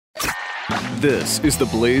This is the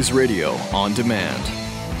Blaze Radio on demand.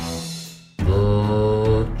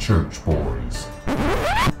 The Church Boys.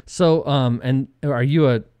 So, and are you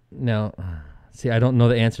a now? See, I don't know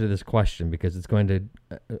the answer to this question because it's going to,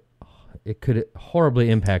 it could horribly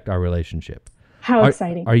impact our relationship. How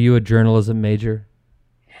exciting! Are you a journalism major?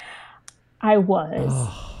 I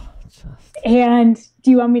was. And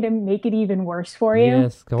do you want me to make it even worse for you?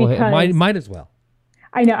 Yes, go ahead. Might as well.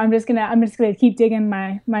 I know. I'm just gonna keep digging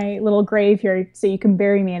my little grave here so you can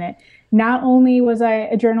bury me in it. Not only was I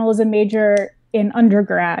a journalism major in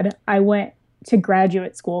undergrad, I went to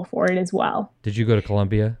graduate school for it as well. Did you go to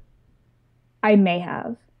Columbia? I may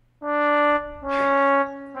have.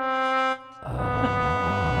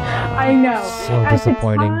 I know. So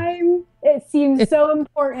disappointing. At the time, it seemed so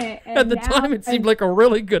important. And at the time, it seemed like a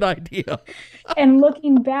really good idea. And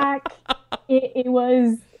looking back, it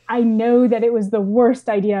was. I know that it was the worst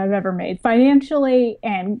idea I've ever made, financially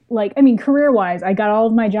and career-wise. I got all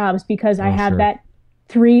of my jobs because I had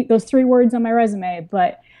those three words on my resume.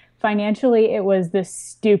 But financially, it was the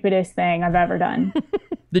stupidest thing I've ever done.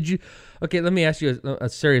 Did you? Okay, let me ask you a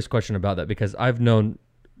serious question about that because I've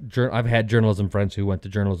had journalism friends who went to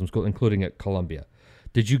journalism school, including at Columbia.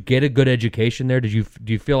 Did you get a good education there? Do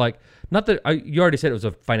you feel like, not that you already said it was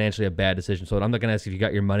financially a bad decision, so I'm not going to ask if you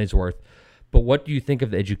got your money's worth, but what do you think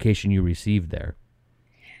of the education you received there?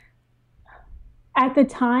 At the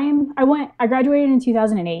time, I graduated in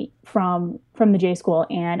 2008 from the J School,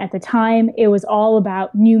 and at the time it was all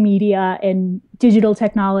about new media and digital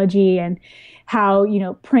technology and how,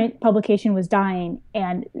 print publication was dying,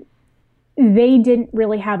 and they didn't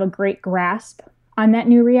really have a great grasp on that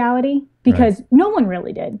new reality because no one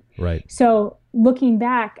really did. Right. So looking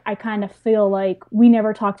back, I kind of feel like we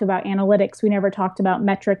never talked about analytics. We never talked about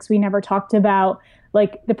metrics. We never talked about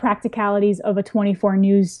the practicalities of a 24-hour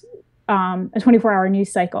news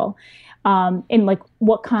cycle, and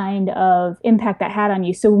what kind of impact that had on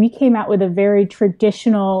you. So we came out with a very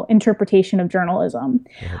traditional interpretation of journalism.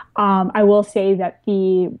 Right. I will say that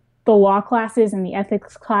the law classes and the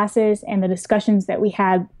ethics classes and the discussions that we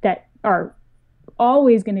had that are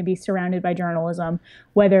always going to be surrounded by journalism,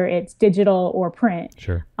 whether it's digital or print,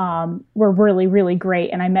 sure, were really, really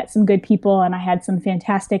great. And I met some good people and I had some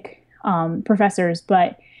fantastic professors,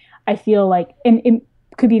 but I feel like, and it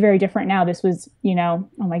could be very different now. This was, oh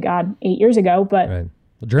my God, 8 years ago, but right.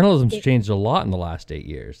 Well, journalism's changed a lot in the last 8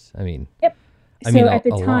 years. I mean, yep. So at the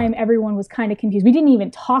time, everyone was kind of confused. We didn't even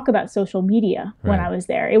talk about social media when I was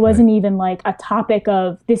there. It wasn't even like a topic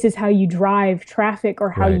of this is how you drive traffic or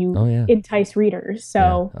how you entice readers.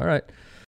 So, all right.